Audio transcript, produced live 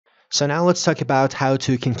So now let's talk about how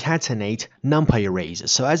to concatenate NumPy arrays.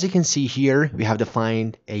 So as you can see here, we have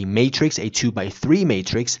defined a matrix, a 2 by 3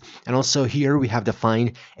 matrix, and also here we have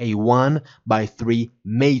defined a 1 by 3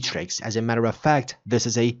 matrix. As a matter of fact, this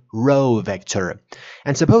is a row vector.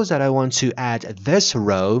 And suppose that I want to add this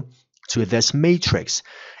row to this matrix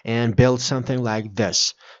and build something like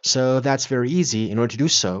this. So that's very easy. In order to do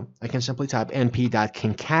so, I can simply type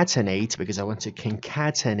np.concatenate because I want to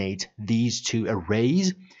concatenate these two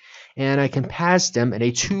arrays. And I can pass them in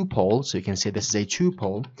a tuple, so you can say this is a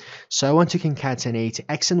tuple. So I want to concatenate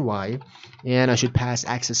x and y, and I should pass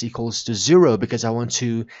x equals to 0 because I want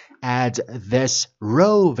to add this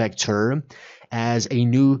row vector as a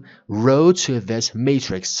new row to this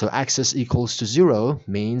matrix. So x equals to 0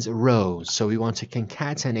 means row. So we want to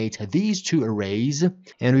concatenate these two arrays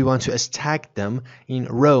and we want to stack them in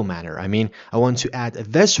row manner. I want to add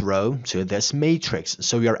this row to this matrix.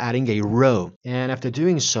 So we are adding a row. And after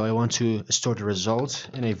doing so, I want to store the result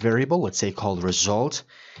in a variable, let's say called result.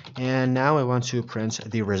 And now I want to print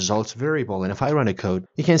the result variable. And if I run a code,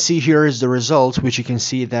 you can see here is the result, which you can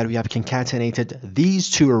see that we have concatenated these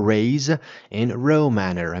two arrays in row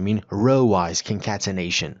manner, row-wise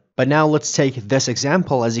concatenation. But now let's take this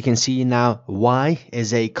example. As you can see now, y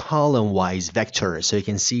is a column-wise vector. So you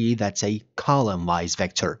can see that's a column-wise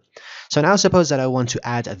vector. So now suppose that I want to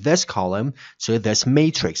add this column to this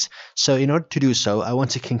matrix. So in order to do so, I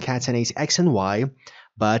want to concatenate x and y,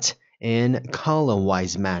 but in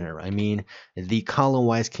column-wise manner. The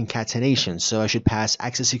column-wise concatenation. So I should pass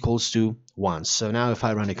x equals to 1. So now if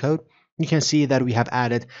I run the code, you can see that we have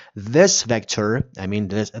added this vector,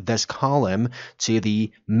 this column, to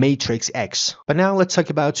the matrix X. But now let's talk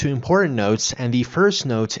about two important notes. And the first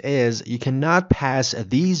note is you cannot pass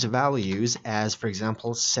these values as, for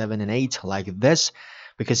example, 7 and 8 like this,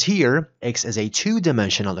 because here X is a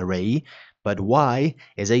two-dimensional array, but y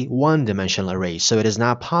is a one-dimensional array. So it is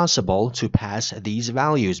not possible to pass these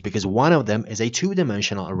values because one of them is a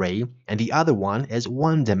two-dimensional array and the other one is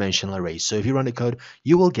one-dimensional array. So if you run the code,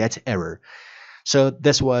 you will get error. So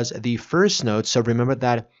this was the first note. So remember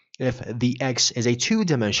that if the x is a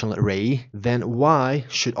two-dimensional array, then y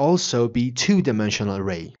should also be two-dimensional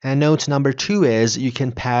array. And note number 2 is you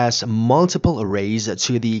can pass multiple arrays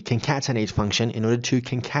to the concatenate function in order to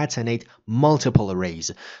concatenate multiple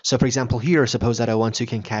arrays. So for example here, suppose that I want to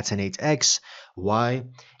concatenate x, y,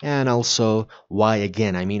 and also y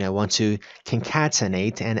again. I want to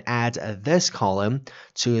concatenate and add this column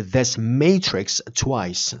to this matrix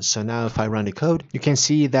twice. So now if I run the code, you can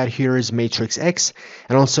see that here is matrix X,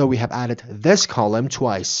 and also we have added this column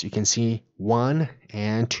twice. You can see 1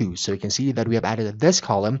 and 2. So you can see that we have added this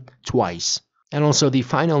column twice. And also the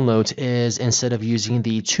final note is instead of using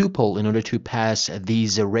the tuple in order to pass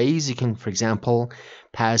these arrays, you can, for example,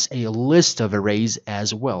 pass a list of arrays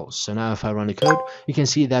as well. So now if I run the code, you can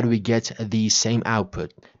see that we get the same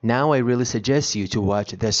output. Now I really suggest you to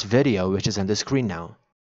watch this video, which is on the screen now.